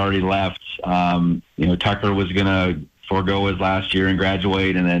Matt had already left. Tucker was going to forego his last year and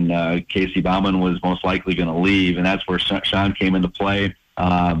graduate, and then Casey Bauman was most likely going to leave, and that's where Sean came into play.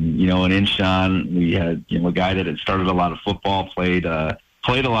 And in Sean, we had a guy that had started a lot of football, played a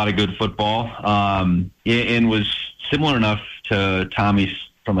lot of good football, and was similar enough to Tommy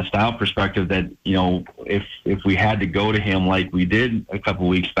from a style perspective that, if we had to go to him like we did a couple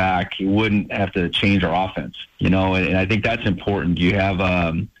weeks back, he wouldn't have to change our offense, and I think that's important. You have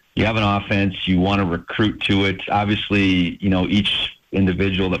an offense, you want to recruit to it. Obviously, each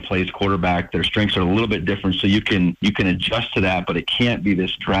individual that plays quarterback, their strengths are a little bit different, so you can adjust to that, but it can't be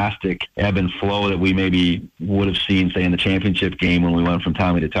this drastic ebb and flow that we maybe would have seen, say, in the championship game when we went from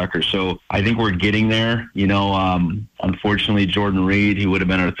Tommy to Tucker. So I think we're getting there. Unfortunately, Jordan Reed, he would have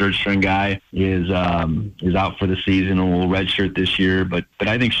been our third string guy, is out for the season and will redshirt this year. But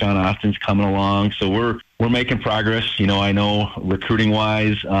I think Sean Austin's coming along, so we're making progress. I know recruiting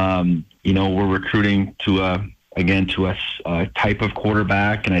wise, we're recruiting to a type of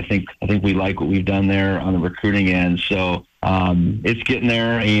quarterback, and I think we like what we've done there on the recruiting end. So it's getting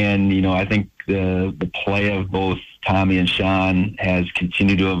there, and I think the play of both Tommy and Sean has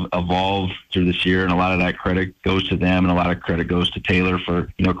continued to evolve through this year, and a lot of that credit goes to them, and a lot of credit goes to Taylor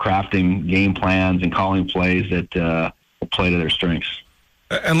for crafting game plans and calling plays that play to their strengths.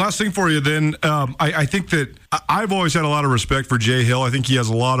 And last thing for you then, I think that I've always had a lot of respect for Jay Hill. I think he has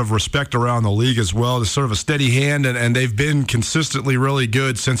a lot of respect around the league as well. It's sort of a steady hand, and they've been consistently really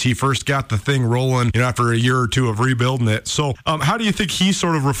good since he first got the thing rolling, after a year or two of rebuilding it. So how do you think he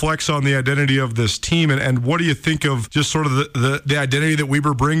sort of reflects on the identity of this team, and what do you think of just sort of the identity that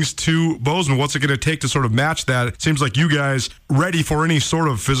Weber brings to Bozeman? What's it going to take to sort of match that? It seems like you guys ready for any sort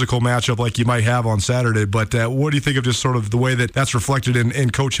of physical matchup like you might have on Saturday, but what do you think of just sort of the way that's reflected in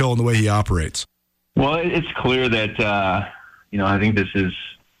Coach Hill and the way he operates? Well, it's clear that, I think this is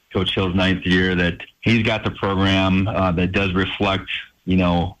Coach Hill's 9th year, that he's got the program that does reflect,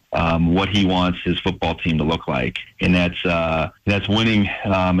 what he wants his football team to look like. And that's winning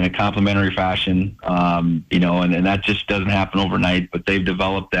in a complementary fashion, and that just doesn't happen overnight, but they've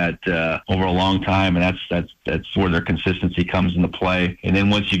developed that over a long time, and that's where their consistency comes into play. And then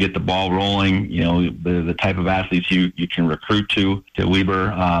once you get the ball rolling, the type of athletes you can recruit to Weber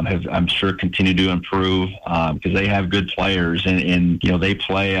have, I'm sure, continue to improve because they have good players, and they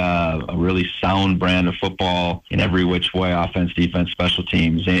play a really sound brand of football in every which way: offense, defense, special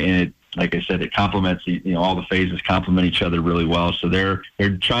teams. And it, like I said, it complements, all the phases complement each other really well. So they're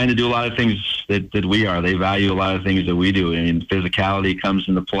trying to do a lot of things that we are. They value a lot of things that we do. I mean, physicality comes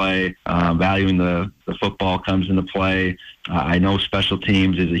into play. Valuing the football comes into play. I know special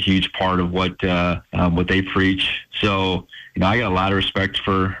teams is a huge part of what they preach. So, I got a lot of respect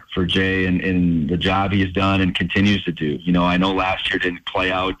for Jay and the job he's done and continues to do. I know last year didn't play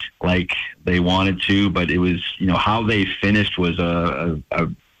out like they wanted to, but it was, how they finished was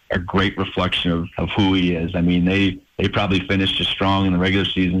a great reflection of who he is. I mean, they probably finished as strong in the regular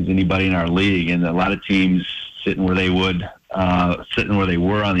season as anybody in our league, and a lot of teams sitting where they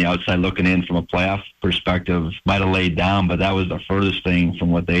were on the outside looking in from a playoff perspective might have laid down, but that was the furthest thing from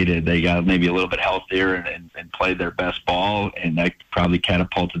what they did. They got maybe a little bit healthier and played their best ball, and that probably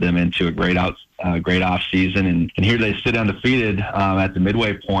catapulted them into a great off season. And here they sit undefeated at the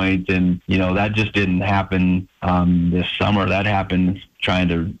midway point, and that just didn't happen this summer. That happened trying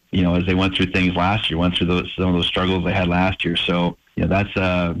to, as they went through things last year, went through some of those struggles they had last year. So that's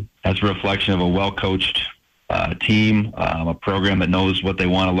a reflection of a well-coached team, a program that knows what they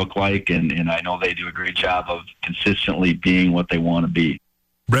want to look like, and I know they do a great job of consistently being what they want to be.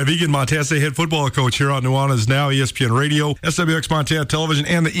 Brad Vigen, Montana State head football coach here on Nuanez Now, ESPN Radio, SWX Montana Television,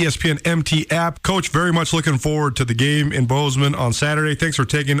 and the ESPN MT app. Coach, very much looking forward to the game in Bozeman on Saturday. Thanks for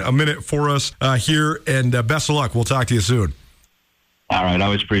taking a minute for us here, and best of luck. We'll talk to you soon. All right. I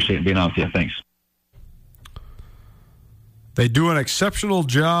always appreciate being on with you. Thanks. They do an exceptional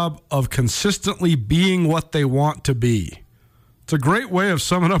job of consistently being what they want to be. It's a great way of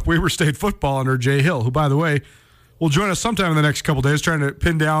summing up Weber State football under Jay Hill, who, by the way, will join us sometime in the next couple days, trying to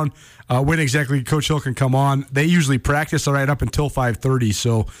pin down when exactly Coach Hill can come on. They usually practice right up until 5:30,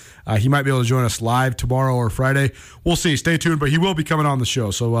 so he might be able to join us live tomorrow or Friday. We'll see. Stay tuned, but he will be coming on the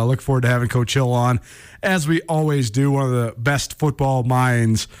show, so I look forward to having Coach Hill on, as we always do. One of the best football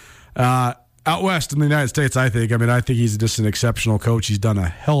minds out west in the United States, I think. I mean, I think he's just an exceptional coach. He's done a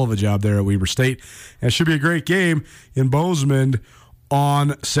hell of a job there at Weber State. And it should be a great game in Bozeman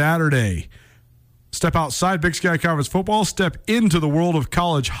on Saturday. Step outside Big Sky Conference football. Step into the world of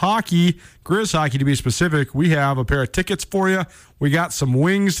college hockey, Grizz hockey to be specific. We have a pair of tickets for you. We got some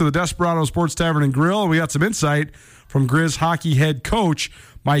wings to the Desperado Sports Tavern and Grill, and we got some insight from Grizz hockey head coach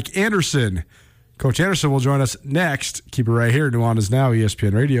Mike Anderson. Coach Anderson will join us next. Keep it right here. Nuanez Now,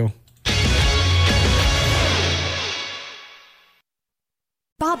 ESPN Radio.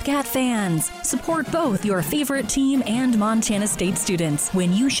 Bobcat fans, support both your favorite team and Montana State students.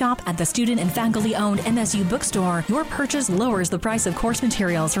 When you shop at the student and faculty-owned MSU bookstore, your purchase lowers the price of course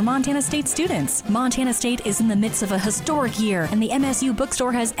materials for Montana State students. Montana State is in the midst of a historic year, and the MSU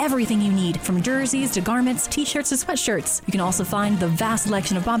bookstore has everything you need, from jerseys to garments, t-shirts to sweatshirts. You can also find the vast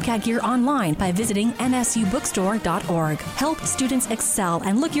selection of Bobcat gear online by visiting msubookstore.org. Help students excel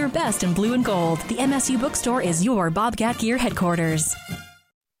and look your best in blue and gold. The MSU bookstore is your Bobcat gear headquarters.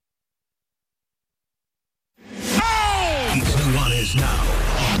 It's Nuanez Now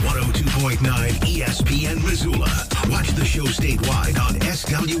on 102.9 ESPN Missoula. Watch the show statewide on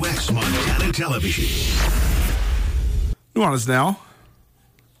SWX Montana Television. Nuanez Now,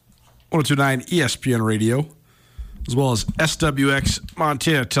 102.9 ESPN Radio, as well as SWX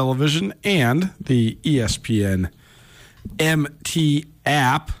Montana Television and the ESPN MT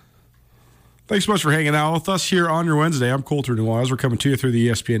app. Thanks so much for hanging out with us here on your Wednesday. I'm Colter Nuanez. We're coming to you through the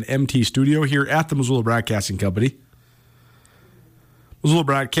ESPN MT studio here at the Missoula Broadcasting Company. Missoula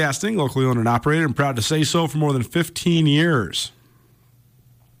Broadcasting, locally owned and operated, and proud to say so, for more than 15 years.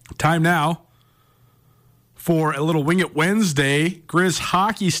 Time now for a little Wing It Wednesday, Grizz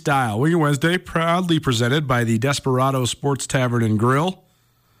hockey style. Wing It Wednesday, proudly presented by the Desperado Sports Tavern and Grill.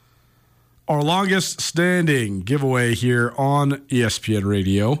 Our longest standing giveaway here on ESPN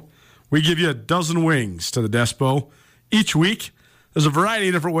Radio. We give you a dozen wings to the Despo each week. There's a variety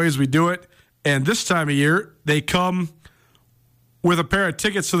of different ways we do it, and this time of year, they come with a pair of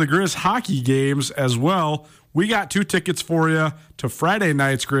tickets to the Grizz hockey games as well. We got 2 tickets for you to Friday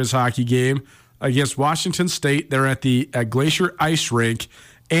night's Grizz hockey game against Washington State. They're at the Glacier Ice Rink,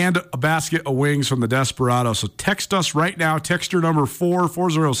 and a basket of wings from the Desperado. So text us right now. Text your number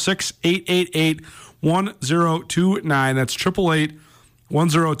 406-888-1029. That's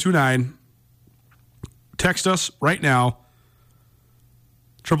 888-1029. Text us right now.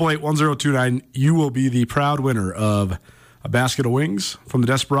 888-1029. You will be the proud winner of a basket of wings from the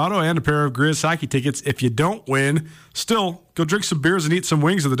Desperado and a pair of Grizz hockey tickets. If you don't win, still go drink some beers and eat some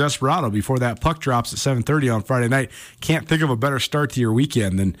wings at the Desperado before that puck drops at 7:30 on Friday night. Can't think of a better start to your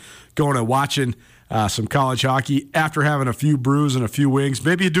weekend than going and watching some college hockey after having a few brews and a few wings.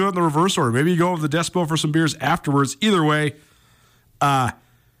 Maybe you do it in the reverse order. Maybe you go over the Despo for some beers afterwards. Either way,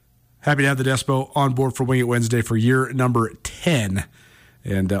 happy to have the Despo on board for Wing It Wednesday for year number 10.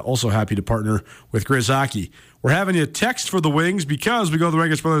 And also happy to partner with Grizz Hockey. We're having you text for the wings because we go to the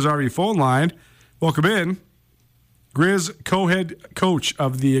Regis Brothers RV phone line. Welcome in, Grizz co-head coach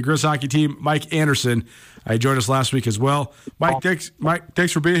of the Grizz Hockey team, Mike Anderson. He joined us last week as well. Mike, thanks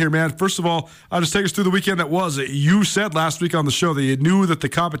for being here, man. First of all, just take us through the weekend that was. You said last week on the show that you knew that the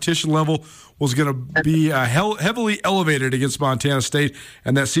competition level was going to be heavily elevated against Montana State,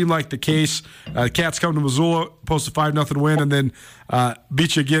 and that seemed like the case. Cats come to Missoula, post a 5-0 win, and then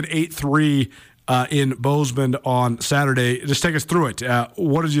beat you again 8-3 in Bozeman on Saturday. Just take us through it.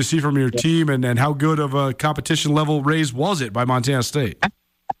 What did you see from your team, and how good of a competition level raise was it by Montana State?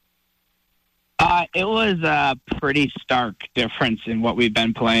 It was a pretty stark difference in what we've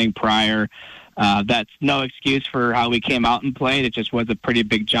been playing prior. That's no excuse for how we came out and played. It just was a pretty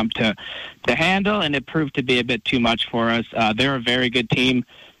big jump to handle, and it proved to be a bit too much for us. They're a very good team.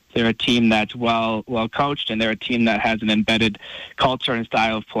 They're a team that's well coached, and they're a team that has an embedded culture and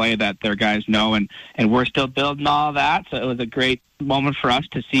style of play that their guys know, and we're still building all that. So it was a great moment for us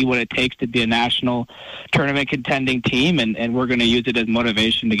to see what it takes to be a national tournament contending team, and we're going to use it as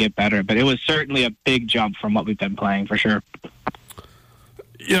motivation to get better. But it was certainly a big jump from what we've been playing, for sure.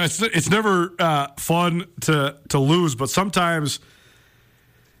 Yeah, it's never fun to lose, but sometimes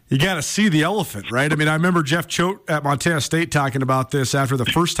you got to see the elephant, right? I mean, I remember Jeff Choate at Montana State talking about this after the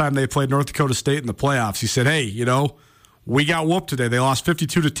first time they played North Dakota State in the playoffs. He said, hey, we got whooped today. They lost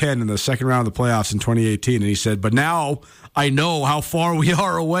 52-10 in the second round of the playoffs in 2018. And he said, but now I know how far we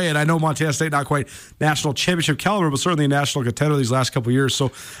are away. And I know Montana State, not quite national championship caliber, but certainly a national contender these last couple of years.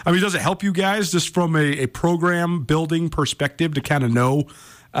 So, I mean, does it help you guys just from a program building perspective to kind of know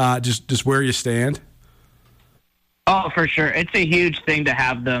just where you stand? Oh, for sure. It's a huge thing to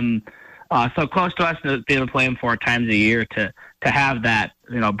have them so close to us, to be able to play them 4 times a year, to have that,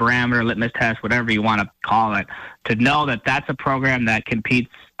 barometer, litmus test, whatever you want to call it, to know that that's a program that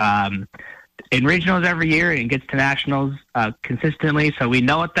competes in regionals every year and gets to nationals consistently. So we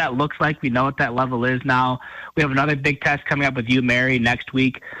know what that looks like. We know what that level is now. We have another big test coming up with UMary next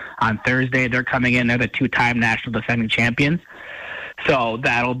week on Thursday. They're coming in. They're the 2-time national defending champions. So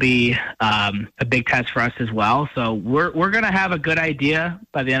that'll be a big test for us as well. So we're going to have a good idea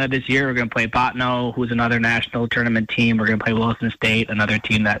by the end of this year. We're going to play Botno, who's another national tournament team. We're going to play Wilson State, another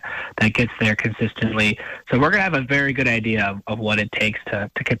team that gets there consistently. So we're going to have a very good idea of what it takes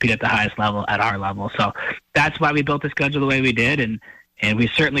to compete at the highest level at our level. So that's why we built the schedule the way we did, and we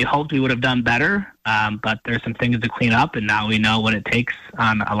certainly hoped we would have done better, but there's some things to clean up, and now we know what it takes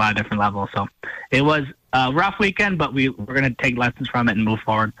on a lot of different levels. So it was a rough weekend, but we're going to take lessons from it and move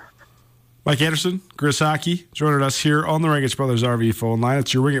forward. Mike Anderson, Grizz Hockey, joining us here on the Rangitsch Brothers RV phone line.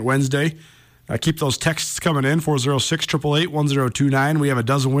 It's your Wing It Wednesday. Keep those texts coming in, 406-888-1029. We have a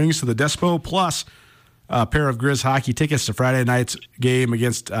dozen wings to the Despo, plus a pair of Grizz Hockey tickets to Friday night's game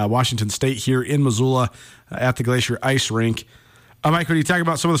against Washington State here in Missoula at the Glacier Ice Rink. Mike, when you talk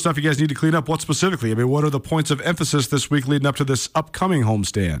about some of the stuff you guys need to clean up, what specifically? I mean, what are the points of emphasis this week leading up to this upcoming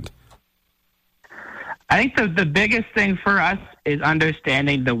homestand? I think the biggest thing for us is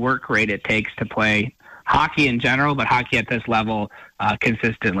understanding the work rate it takes to play hockey in general, but hockey at this level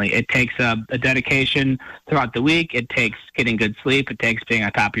consistently. It takes a dedication throughout the week. It takes getting good sleep. It takes being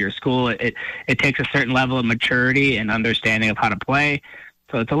on top of your school. It takes a certain level of maturity and understanding of how to play.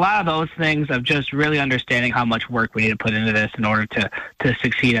 So it's a lot of those things of just really understanding how much work we need to put into this in order to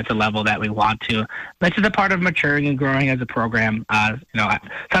succeed at the level that we want to. That's just a part of maturing and growing as a program.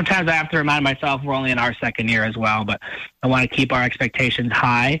 Sometimes I have to remind myself we're only in our second year as well, but I want to keep our expectations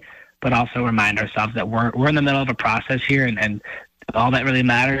high, but also remind ourselves that we're in the middle of a process here, and all that really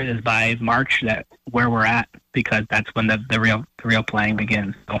matters is by March that where we're at, because that's when the real playing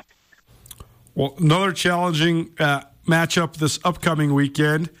begins. So. Well, another challenging matchup this upcoming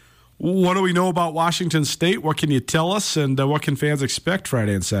weekend. What do we know about Washington State? What can you tell us, and what can fans expect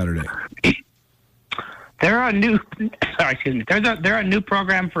Friday and Saturday? They're a new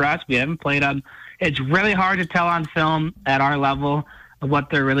program for us. We haven't played them. It's really hard to tell on film at our level of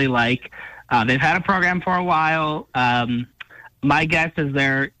what they're really like. They've had a program for a while. My guess is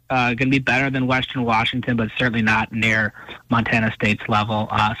they're going to be better than Western Washington, but certainly not near Montana State's level.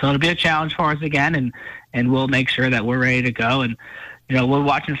 So it'll be a challenge for us again, and we'll make sure that we're ready to go. And we're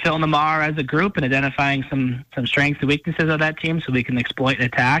watching film tomorrow as a group and identifying some strengths and weaknesses of that team so we can exploit and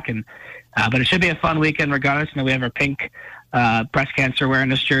attack. And but it should be a fun weekend regardless. We have our pink breast cancer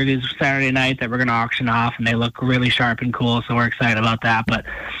awareness jerseys Saturday night that we're going to auction off, and they look really sharp and cool, so we're excited about that. But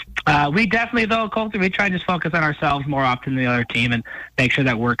we definitely, though, Colter, we try to just focus on ourselves more often than the other team and make sure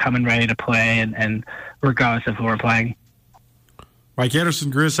that we're coming ready to play, and regardless of who we're playing. Mike Anderson,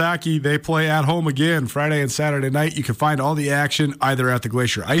 Grizz Hockey, they play at home again Friday and Saturday night. You can find all the action either at the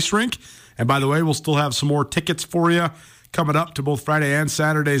Glacier Ice Rink, and by the way, we'll still have some more tickets for you coming up to both Friday and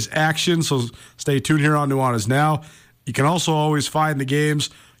Saturday's action, so stay tuned here on Nuanez Now. You can also always find the games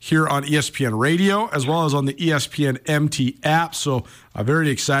here on ESPN Radio as well as on the ESPN MT app. So I'm very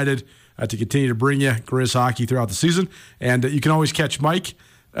excited to continue to bring you Grizz Hockey throughout the season. And you can always catch Mike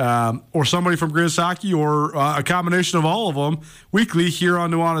or somebody from Grizz Hockey or a combination of all of them weekly here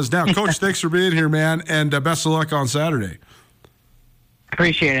on Nuanez Now. Coach, thanks for being here, man, and best of luck on Saturday.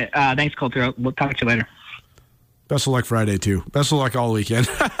 Appreciate it. Thanks, Colter. We'll talk to you later. Best of luck Friday, too. Best of luck all weekend.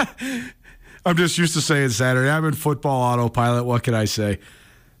 I'm just used to saying Saturday. I'm in football autopilot. What can I say?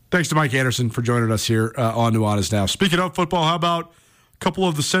 Thanks to Mike Anderson for joining us here on Nuanez Now. Speaking of football, how about a couple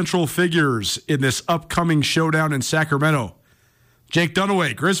of the central figures in this upcoming showdown in Sacramento? Jake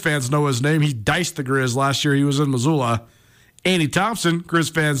Dunaway, Grizz fans know his name. He diced the Grizz last year. He was in Missoula. Andy Thompson,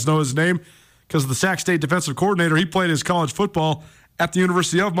 Grizz fans know his name because of the Sac State defensive coordinator. He played his college football at the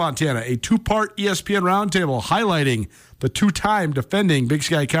University of Montana. A two-part ESPN roundtable highlighting the two-time defending Big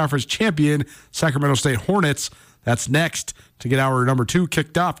Sky Conference champion Sacramento State Hornets. That's next to get hour number 2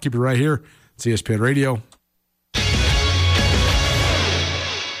 kicked off. Keep it right here. It's ESPN Radio.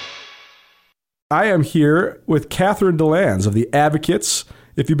 I am here with Catherine DeLands of the Advocates.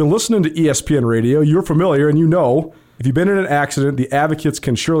 If you've been listening to ESPN Radio, you're familiar and you know If you've been in an accident, the Advocates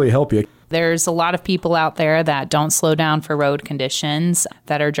can surely help you. There's a lot of people out there that don't slow down for road conditions,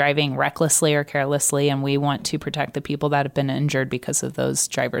 that are driving recklessly or carelessly, and we want to protect the people that have been injured because of those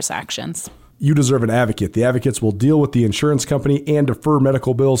drivers' actions. You deserve an advocate. The Advocates will deal with the insurance company and defer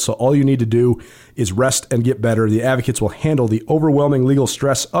medical bills, so all you need to do is rest and get better. The Advocates will handle the overwhelming legal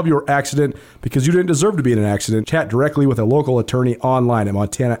stress of your accident because you didn't deserve to be in an accident. Chat directly with a local attorney online at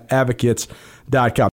MontanaAdvocates.com.